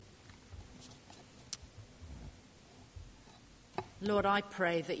Lord, I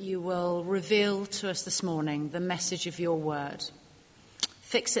pray that you will reveal to us this morning the message of your word.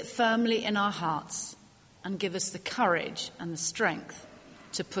 Fix it firmly in our hearts and give us the courage and the strength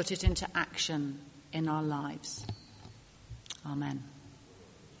to put it into action in our lives. Amen.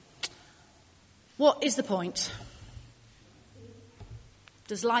 What is the point?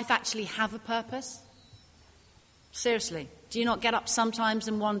 Does life actually have a purpose? Seriously, do you not get up sometimes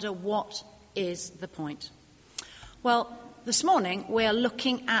and wonder what is the point? Well, this morning we are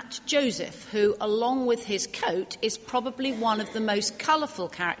looking at Joseph, who, along with his coat, is probably one of the most colourful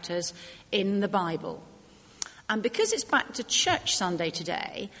characters in the Bible. And because it's back to Church Sunday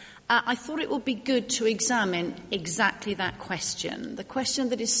today, I thought it would be good to examine exactly that question, the question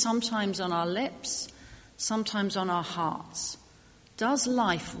that is sometimes on our lips, sometimes on our hearts. Does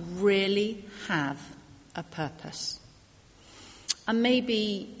life really have a purpose? And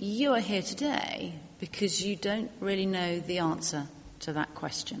maybe you are here today because you don't really know the answer to that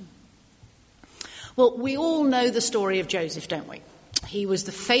question. Well, we all know the story of Joseph, don't we? He was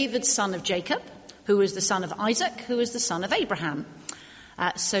the favoured son of Jacob, who was the son of Isaac, who was the son of Abraham.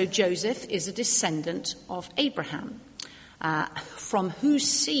 So Joseph is a descendant of Abraham, from whose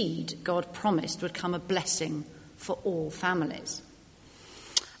seed God promised would come a blessing for all families.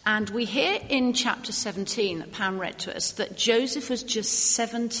 And we hear in chapter 17 that Pam read to us that Joseph was just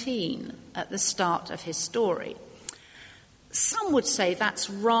 17 at the start of his story. Some would say that's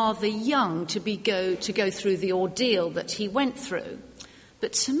rather young to go through the ordeal that he went through.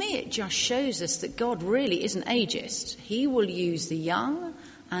 But to me it just shows us that God really isn't ageist. He will use the young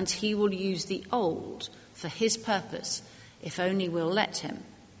and he will use the old for his purpose, if only we'll let him.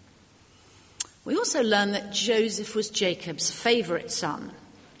 We also learn that Joseph was Jacob's favourite son.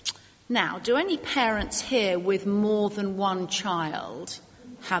 Now, do any parents here with more than one child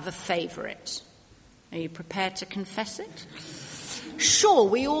have a favourite? Are you prepared to confess it? Sure,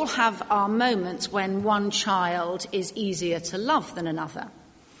 we all have our moments when one child is easier to love than another.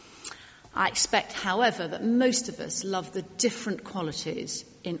 I expect, however, that most of us love the different qualities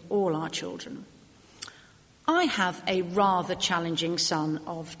in all our children. I have a rather challenging son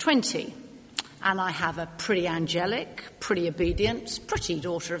of 20. And I have a pretty angelic, pretty obedient, pretty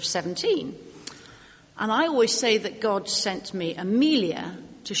daughter of 17. And I always say that God sent me Amelia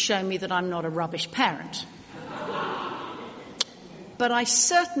to show me that I'm not a rubbish parent. But I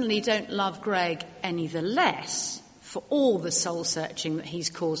certainly don't love Greg any the less for all the soul-searching that he's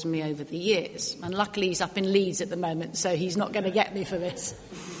caused me over the years. And luckily he's up in Leeds at the moment, so he's not going to get me for this.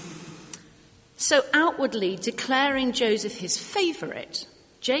 So outwardly declaring Joseph his favourite,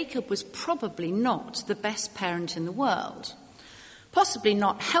 Jacob was probably not the best parent in the world, possibly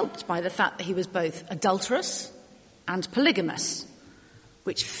not helped by the fact that he was both adulterous and polygamous,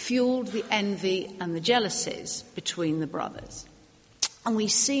 which fueled the envy and the jealousies between the brothers. And we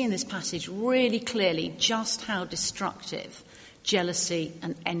see in this passage really clearly just how destructive jealousy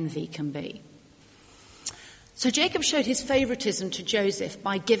and envy can be. So Jacob showed his favouritism to Joseph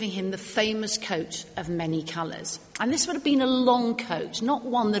by giving him the famous coat of many colours. And this would have been a long coat, not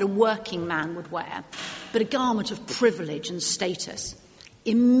one that a working man would wear, but a garment of privilege and status,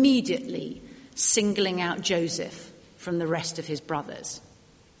 immediately singling out Joseph from the rest of his brothers.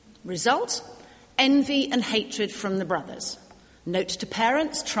 Result? Envy and hatred from the brothers. Note to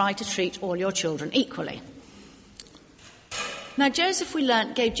parents, try to treat all your children equally. Now Joseph, we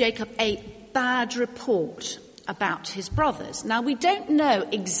learnt, gave Jacob a bad report about his brothers. Now, we don't know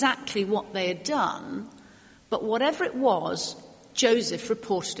exactly what they had done, but whatever it was, Joseph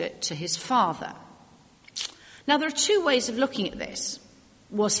reported it to his father. Now, there are two ways of looking at this.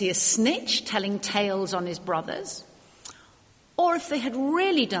 Was he a snitch telling tales on his brothers? Or if they had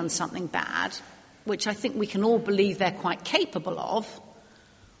really done something bad, which I think we can all believe they're quite capable of,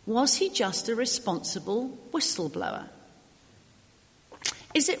 was he just a responsible whistleblower?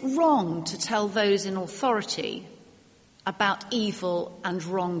 Is it wrong to tell those in authority about evil and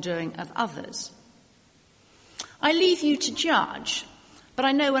wrongdoing of others? I leave you to judge, but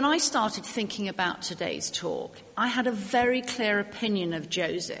I know when I started thinking about today's talk, I had a very clear opinion of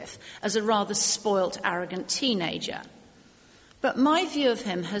Joseph as a rather spoilt, arrogant teenager. But my view of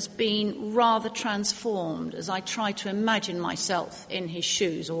him has been rather transformed as I try to imagine myself in his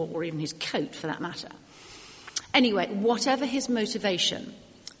shoes, or even his coat for that matter. Anyway, whatever his motivation,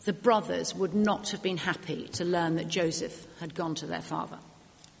 the brothers would not have been happy to learn that Joseph had gone to their father.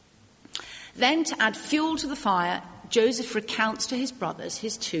 Then, to add fuel to the fire, Joseph recounts to his brothers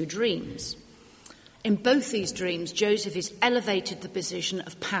his two dreams. In both these dreams, Joseph is elevated to the position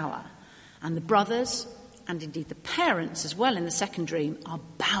of power, and the brothers, and indeed the parents as well in the second dream, are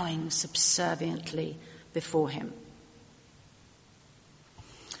bowing subserviently before him.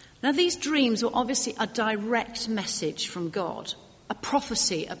 Now, these dreams were obviously a direct message from God, a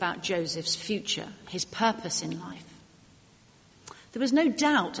prophecy about Joseph's future, his purpose in life. There was no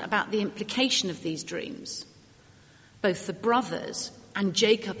doubt about the implication of these dreams. Both the brothers and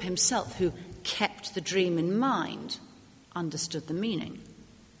Jacob himself, who kept the dream in mind, understood the meaning.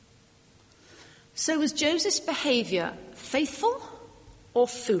 So was Joseph's behaviour faithful or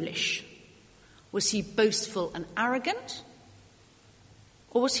foolish? Was he boastful and arrogant?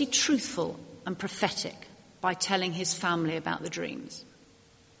 Or was he truthful and prophetic by telling his family about the dreams?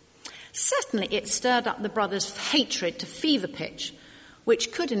 Certainly it stirred up the brothers' hatred to fever pitch,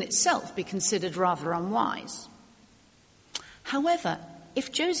 which could in itself be considered rather unwise. However,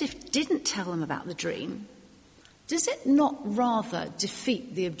 if Joseph didn't tell them about the dream, does it not rather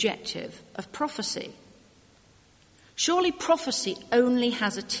defeat the objective of prophecy? Surely prophecy only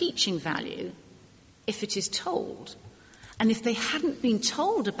has a teaching value if it is told. And if they hadn't been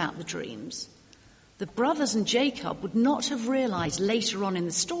told about the dreams, the brothers and Jacob would not have realized later on in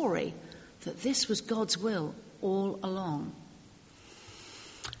the story that this was God's will all along.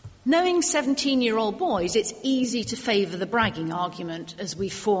 Knowing 17-year-old boys, it's easy to favour the bragging argument as we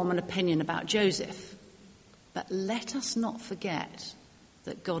form an opinion about Joseph. But let us not forget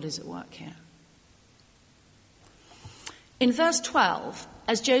that God is at work here. In verse 12,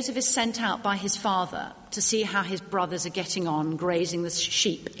 as Joseph is sent out by his father to see how his brothers are getting on grazing the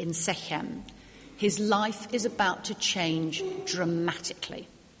sheep in Shechem, his life is about to change dramatically.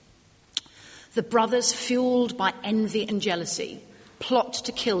 The brothers, fueled by envy and jealousy, plot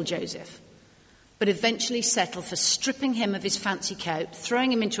to kill Joseph, but eventually settle for stripping him of his fancy coat,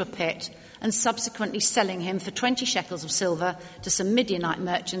 throwing him into a pit, and subsequently selling him for 20 shekels of silver to some Midianite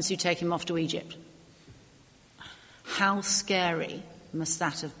merchants who take him off to Egypt. How scary must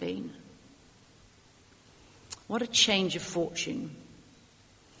that have been? What a change of fortune.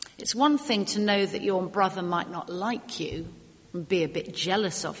 It's one thing to know that your brother might not like you and be a bit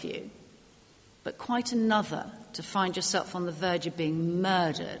jealous of you, but quite another to find yourself on the verge of being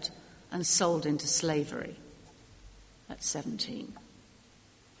murdered and sold into slavery at 17.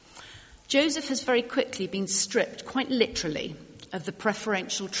 Joseph has very quickly been stripped, quite literally, of the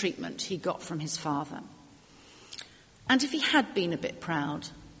preferential treatment he got from his father. And if he had been a bit proud,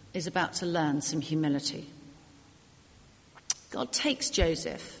 is about to learn some humility. God takes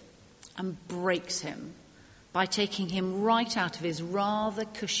Joseph and breaks him by taking him right out of his rather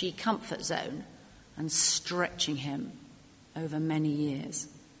cushy comfort zone and stretching him over many years.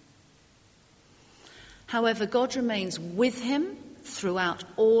 However, God remains with him throughout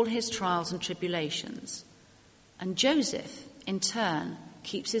all his trials and tribulations. And Joseph, in turn,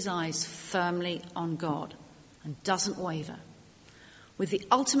 keeps his eyes firmly on God and doesn't waver, with the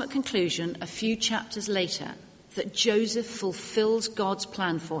ultimate conclusion a few chapters later that Joseph fulfills God's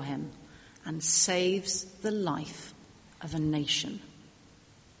plan for him and saves the life of a nation.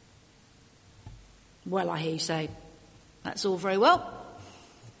 Well, I hear you say, that's all very well.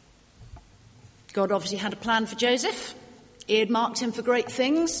 God obviously had a plan for Joseph, earmarked him for great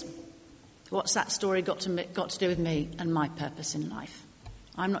things. What's that story got to do with me and my purpose in life?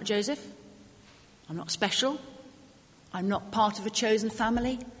 I'm not Joseph. I'm not special. I'm not part of a chosen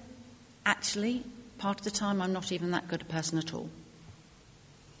family. Actually, part of the time, I'm not even that good a person at all.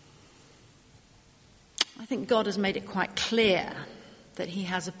 I think God has made it quite clear that he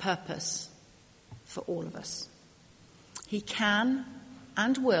has a purpose for all of us. He can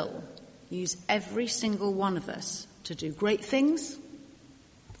and will use every single one of us to do great things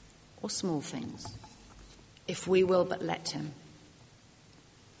or small things, if we will but let him.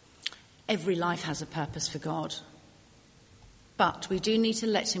 Every life has a purpose for God, but we do need to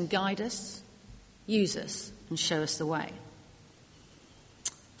let him guide us, use us, and show us the way.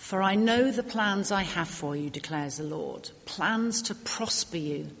 For I know the plans I have for you, declares the Lord, plans to prosper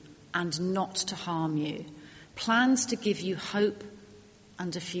you and not to harm you, plans to give you hope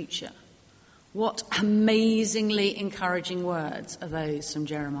and a future. What amazingly encouraging words are those from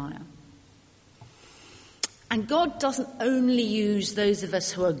Jeremiah. And God doesn't only use those of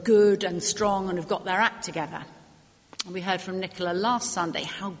us who are good and strong and have got their act together. We heard from Nicola last Sunday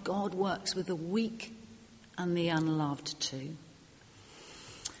how God works with the weak and the unloved too.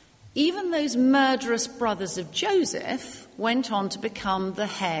 Even those murderous brothers of Joseph went on to become the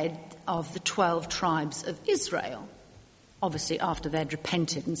head of the 12 tribes of Israel, obviously after they'd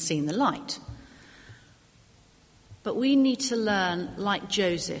repented and seen the light. But we need to learn, like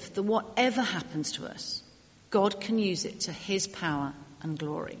Joseph, that whatever happens to us, God can use it to his power and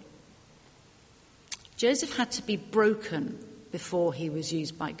glory. Joseph had to be broken before he was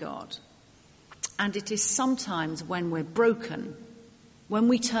used by God. And it is sometimes when we're broken, when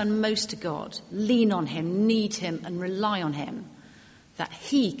we turn most to God, lean on him, need him, and rely on him, that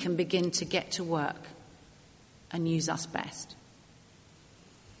he can begin to get to work and use us best.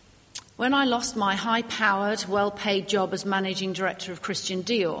 When I lost my high-powered, well-paid job as managing director of Christian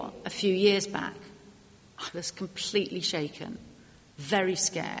Dior a few years back, I was completely shaken, very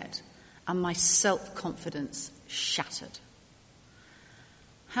scared, and my self-confidence shattered.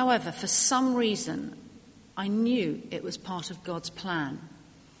 However, for some reason, I knew it was part of God's plan,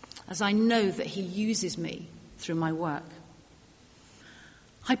 as I know that he uses me through my work.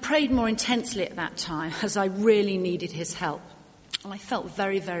 I prayed more intensely at that time, as I really needed his help, and I felt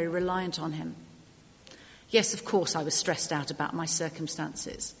very, very reliant on him. Yes, of course, I was stressed out about my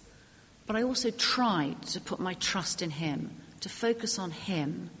circumstances, but I also tried to put my trust in him, to focus on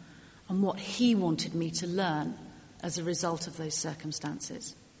him and what he wanted me to learn as a result of those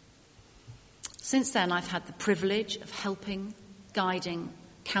circumstances. Since then, I've had the privilege of helping, guiding,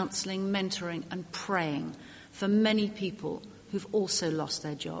 counselling, mentoring and praying for many people who've also lost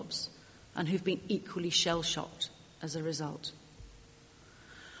their jobs and who've been equally shell-shocked as a result.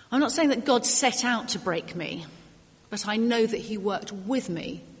 I'm not saying that God set out to break me, but I know that he worked with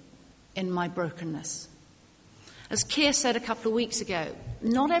me in my brokenness. As Keir said a couple of weeks ago,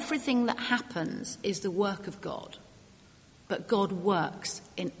 not everything that happens is the work of God, but God works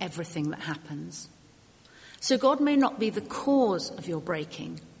in everything that happens. So God may not be the cause of your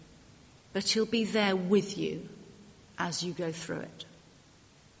breaking, but he'll be there with you as you go through it.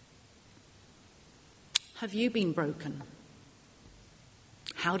 Have you been broken?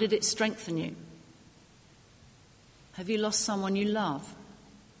 How did it strengthen you? Have you lost someone you love?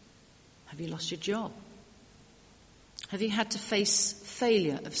 Have you lost your job? Have you had to face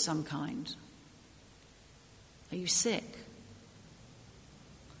failure of some kind? Are you sick?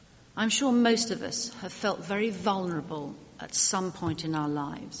 I'm sure most of us have felt very vulnerable at some point in our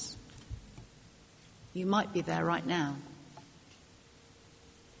lives. You might be there right now.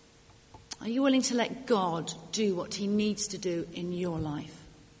 Are you willing to let God do what he needs to do in your life?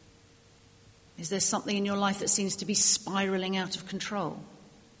 Is there something in your life that seems to be spiraling out of control?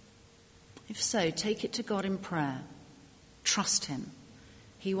 If so, take it to God in prayer. Trust him.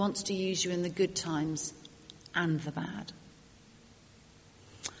 He wants to use you in the good times and the bad.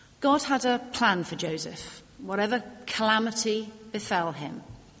 God had a plan for Joseph. Whatever calamity befell him,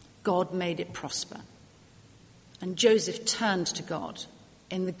 God made it prosper. And Joseph turned to God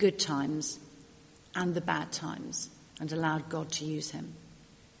in the good times and the bad times and allowed God to use him.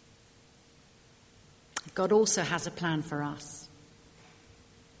 God also has a plan for us.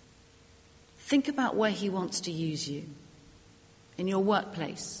 Think about where he wants to use you. In your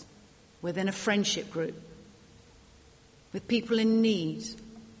workplace, within a friendship group, with people in need,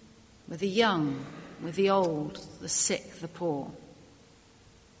 with the young, with the old, the sick, the poor.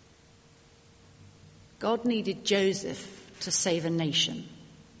 God needed Joseph to save a nation.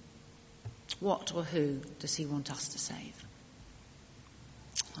 What or who does he want us to save?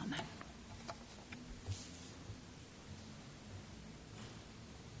 Amen.